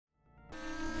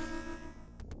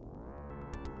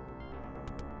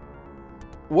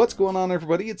What's going on,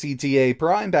 everybody? It's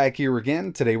ETAPRIME back here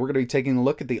again. Today we're going to be taking a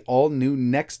look at the all-new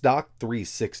NexDock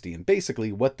 360. And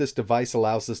basically what this device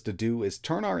allows us to do is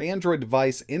turn our Android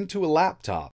device into a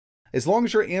laptop. As long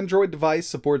as your Android device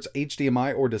supports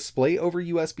HDMI or display over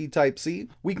USB Type-C,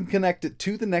 we can connect it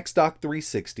to the NexDock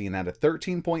 360 and add a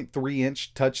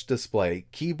 13.3-inch touch display,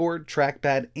 keyboard,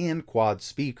 trackpad, and quad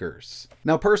speakers.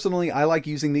 Now personally, I like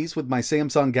using these with my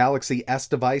Samsung Galaxy S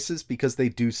devices because they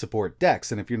do support DeX,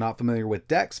 and if you're not familiar with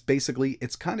DeX, basically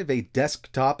it's kind of a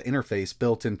desktop interface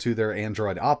built into their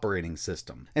Android operating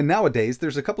system. And nowadays,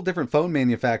 there's a couple different phone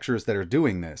manufacturers that are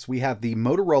doing this. We have the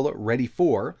Motorola Ready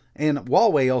 4, and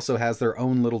Huawei also has their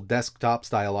own little desktop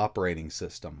style operating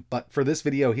system. But for this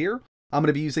video here, I'm going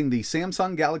to be using the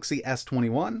Samsung Galaxy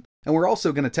S21, and we're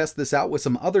also going to test this out with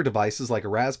some other devices like a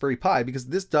Raspberry Pi because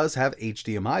this does have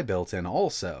HDMI built in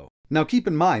also. Now keep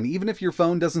in mind, even if your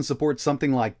phone doesn't support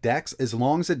something like DeX, as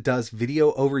long as it does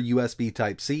video over USB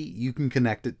Type-C, you can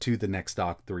connect it to the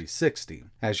NexDock 360.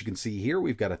 As you can see here,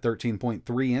 we've got a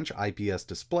 13.3-inch IPS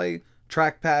display,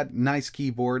 trackpad, nice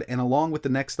keyboard, and along with the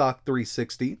NexDock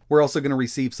 360, we're also going to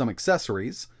receive some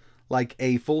accessories like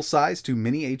a full-size to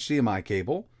mini HDMI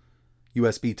cable,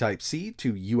 USB Type-C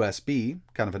to USB,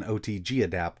 kind of an OTG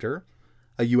adapter,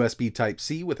 a USB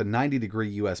Type-C with a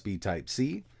 90-degree USB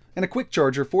Type-C, and a quick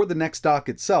charger for the NexDock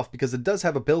itself because it does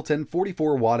have a built-in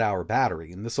 44 watt-hour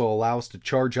battery, and this will allow us to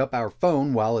charge up our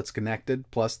phone while it's connected,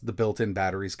 plus the built-in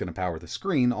battery is going to power the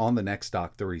screen on the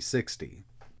NexDock 360.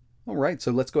 Alright,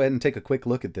 so let's go ahead and take a quick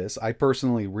look at this. I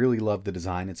personally really love the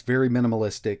design. It's very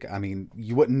minimalistic. I mean,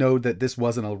 you wouldn't know that this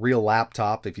wasn't a real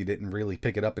laptop if you didn't really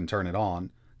pick it up and turn it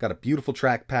on. Got a beautiful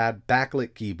trackpad,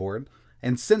 backlit keyboard,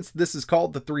 and since this is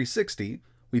called the 360,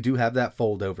 we do have that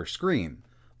fold-over screen.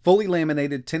 Fully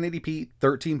laminated 1080p,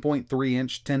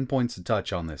 13.3-inch, 10 points of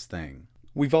touch on this thing.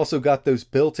 We've also got those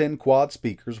built-in quad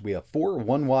speakers. We have 4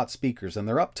 1-watt speakers, and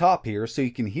they're up top here so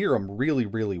you can hear them really,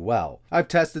 really well. I've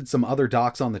tested some other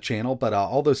docks on the channel, but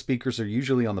all those speakers are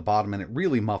usually on the bottom, and it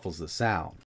really muffles the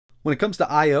sound. When it comes to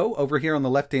I/O, over here on the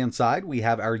left-hand side, we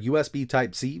have our USB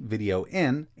Type-C video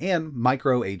in and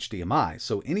micro HDMI.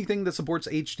 So anything that supports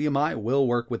HDMI will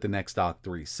work with the NexDock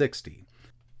 360.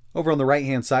 Over on the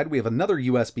right-hand side, we have another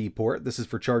USB port. This is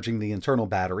for charging the internal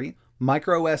battery.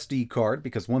 Micro SD card,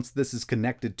 because once this is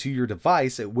connected to your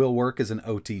device, it will work as an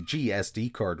OTG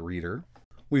SD card reader.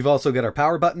 We've also got our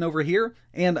power button over here,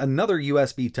 and another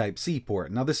USB Type-C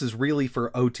port. Now this is really for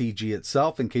OTG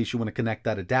itself, in case you want to connect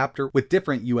that adapter with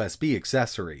different USB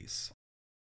accessories.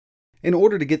 In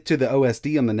order to get to the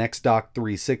OSD on the NexDock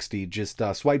 360, just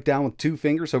swipe down with 2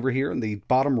 fingers over here in the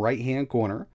bottom right-hand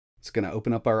corner. It's going to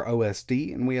open up our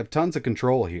OSD, and we have tons of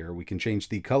control here. We can change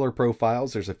the color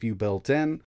profiles. There's a few built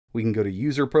in. We can go to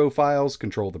user profiles,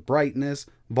 control the brightness,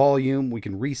 volume. We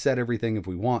can reset everything if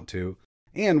we want to.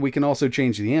 And we can also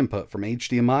change the input from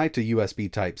HDMI to USB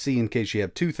Type-C in case you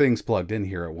have 2 things plugged in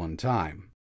here at one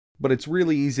time. But it's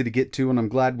really easy to get to, and I'm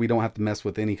glad we don't have to mess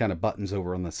with any kind of buttons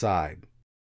over on the side.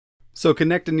 So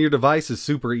connecting your device is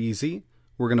super easy.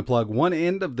 We're going to plug one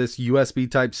end of this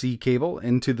USB Type-C cable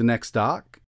into the NexDock.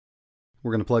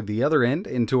 We're going to plug the other end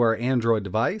into our Android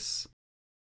device.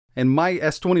 And my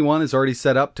S21 is already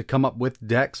set up to come up with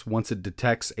DeX once it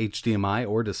detects HDMI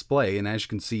or display. And as you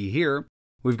can see here,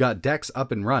 we've got DeX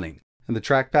up and running. And the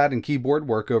trackpad and keyboard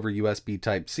work over USB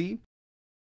Type-C.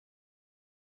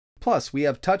 Plus, we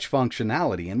have touch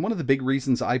functionality. And one of the big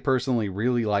reasons I personally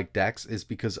really like DeX is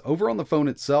because over on the phone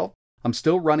itself, I'm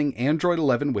still running Android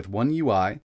 11 with One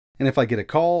UI. And if I get a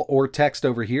call or text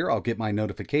over here, I'll get my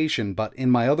notification. But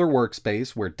in my other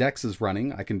workspace where DeX is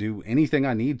running, I can do anything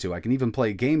I need to. I can even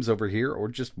play games over here or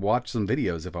just watch some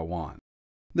videos if I want.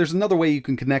 There's another way you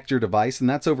can connect your device, and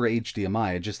that's over HDMI.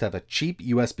 I just have a cheap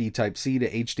USB Type-C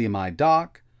to HDMI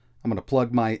dock. I'm going to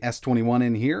plug my S21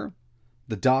 in here.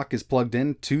 The dock is plugged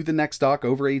in to the NexDock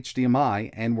over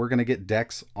HDMI, and we're going to get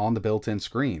DeX on the built-in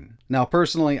screen. Now,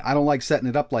 personally, I don't like setting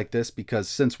it up like this because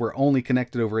since we're only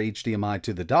connected over HDMI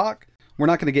to the dock, we're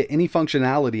not going to get any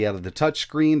functionality out of the touch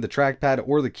screen, the trackpad,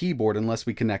 or the keyboard unless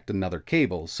we connect another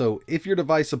cable. So if your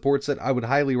device supports it, I would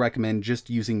highly recommend just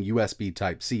using USB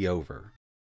Type-C over.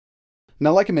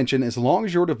 Now, like I mentioned, as long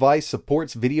as your device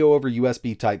supports video over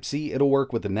USB Type-C, it'll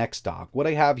work with the NexDock. What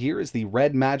I have here is the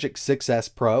Red Magic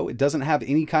 6S Pro. It doesn't have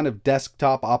any kind of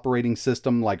desktop operating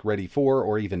system like Ready 4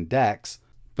 or even DeX,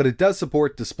 but it does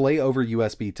support display over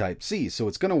USB Type-C, so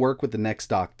it's going to work with the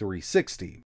NexDock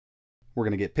 360. We're going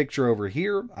to get picture over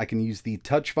here. I can use the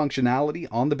touch functionality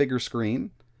on the bigger screen,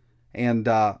 and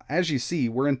as you see,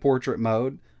 we're in portrait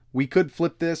mode. We could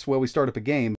flip this while we start up a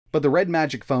game, But the Red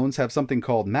Magic phones have something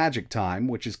called Magic Time,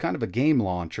 which is kind of a game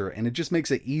launcher, and it just makes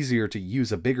it easier to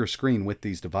use a bigger screen with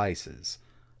these devices.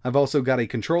 I've also got a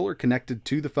controller connected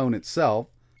to the phone itself.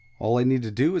 All I need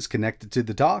to do is connect it to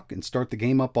the dock and start the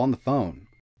game up on the phone.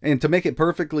 And to make it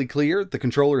perfectly clear, the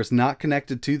controller is not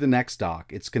connected to the NexDock.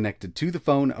 It's connected to the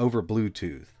phone over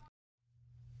Bluetooth.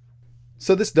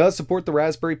 So this does support the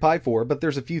Raspberry Pi 4, but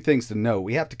there's a few things to know.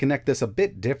 We have to connect this a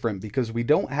bit different because we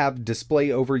don't have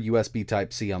display over USB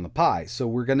Type-C on the Pi. So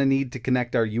we're going to need to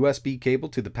connect our USB cable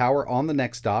to the power on the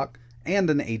NexDock and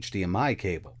an HDMI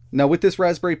cable. Now with this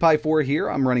Raspberry Pi 4 here,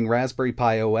 I'm running Raspberry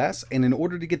Pi OS, and in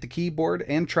order to get the keyboard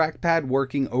and trackpad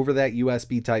working over that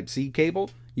USB Type-C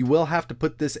cable, you will have to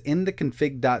put this into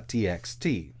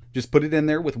config.txt. Just put it in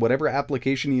there with whatever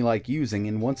application you like using,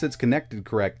 and once it's connected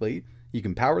correctly, you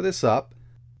can power this up.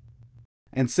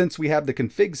 And since we have the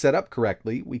config set up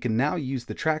correctly, we can now use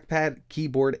the trackpad,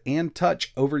 keyboard, and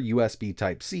touch over USB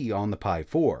Type-C on the Pi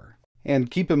 4.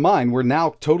 And keep in mind, we're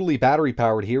now totally battery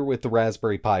powered here with the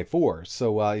Raspberry Pi 4.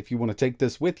 So if you want to take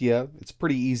this with you, it's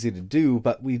pretty easy to do,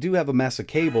 but we do have a mess of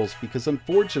cables because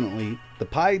unfortunately, the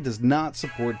Pi does not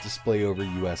support display over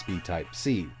USB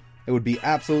Type-C. It would be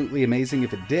absolutely amazing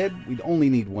if it did. We'd only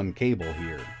need one cable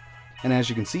here. And as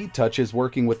you can see, touch is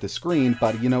working with the screen,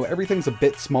 but you know, everything's a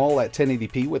bit small at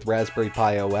 1080p with Raspberry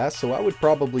Pi OS, so I would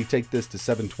probably take this to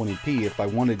 720p if I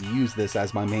wanted to use this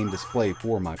as my main display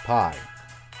for my Pi.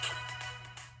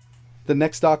 The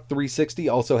NexDock 360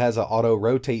 also has an auto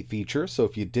rotate feature, so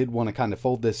if you did want to kind of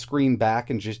fold this screen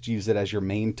back and just use it as your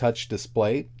main touch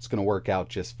display, it's going to work out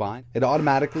just fine. It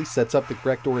automatically sets up the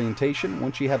correct orientation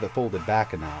once you have it folded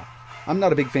back enough. I'm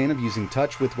not a big fan of using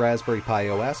touch with Raspberry Pi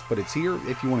OS, but it's here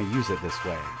if you want to use it this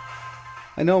way.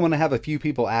 I know I'm going to have a few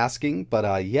people asking,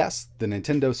 but yes, the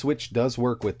Nintendo Switch does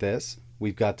work with this.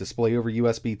 We've got display over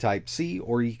USB Type-C,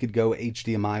 or you could go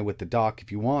HDMI with the dock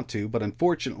if you want to, but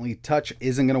unfortunately touch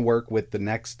isn't going to work with the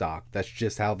NexDock. That's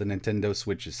just how the Nintendo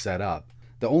Switch is set up.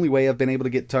 The only way I've been able to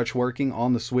get touch working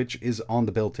on the Switch is on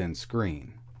the built-in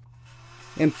screen.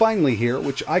 And finally here,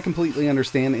 which I completely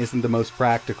understand isn't the most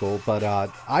practical, but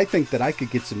I think that I could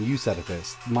get some use out of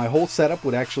this. My whole setup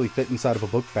would actually fit inside of a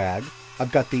book bag.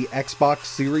 I've got the Xbox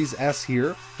Series S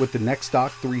here with the NexDock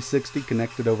 360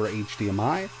 connected over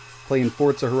HDMI, playing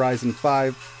Forza Horizon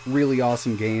 5, really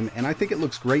awesome game, and I think it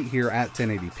looks great here at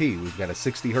 1080p. We've got a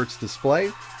 60Hz display,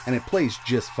 and it plays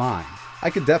just fine. I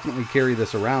could definitely carry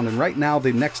this around, and right now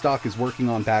the NexDock is working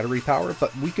on battery power,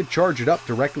 but we could charge it up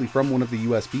directly from one of the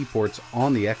USB ports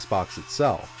on the Xbox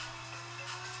itself.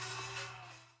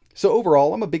 So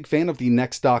overall, I'm a big fan of the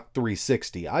NexDock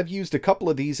 360. I've used a couple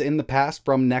of these in the past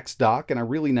from NexDock, and I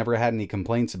really never had any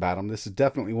complaints about them. This is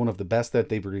definitely one of the best that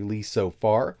they've released so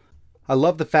far. I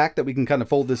love the fact that we can kind of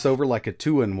fold this over like a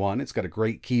 2-in-1. It's got a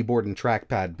great keyboard and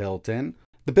trackpad built in.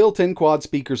 The built-in quad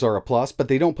speakers are a plus, but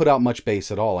they don't put out much bass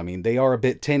at all. I mean, they are a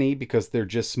bit tinny because they're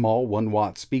just small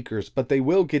 1-watt speakers, but they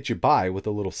will get you by with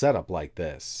a little setup like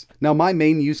this. Now, my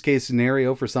main use case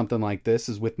scenario for something like this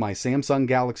is with my Samsung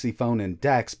Galaxy phone and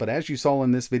DeX, but as you saw in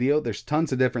this video, there's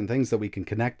tons of different things that we can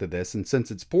connect to this, and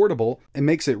since it's portable, it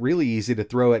makes it really easy to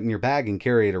throw it in your bag and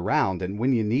carry it around, and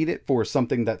when you need it for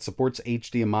something that supports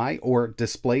HDMI or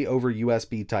display over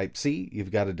USB Type-C,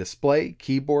 you've got a display,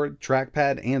 keyboard,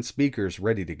 trackpad, and speakers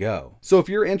ready to go. So if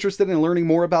you're interested in learning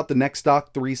more about the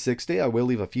NexDock 360, I will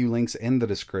leave a few links in the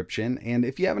description, and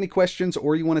if you have any questions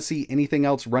or you want to see anything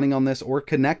else running on this or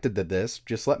connected to this,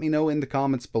 just let me know in the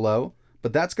comments below.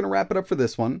 But that's going to wrap it up for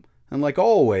this one, and like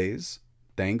always,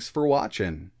 thanks for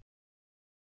watching.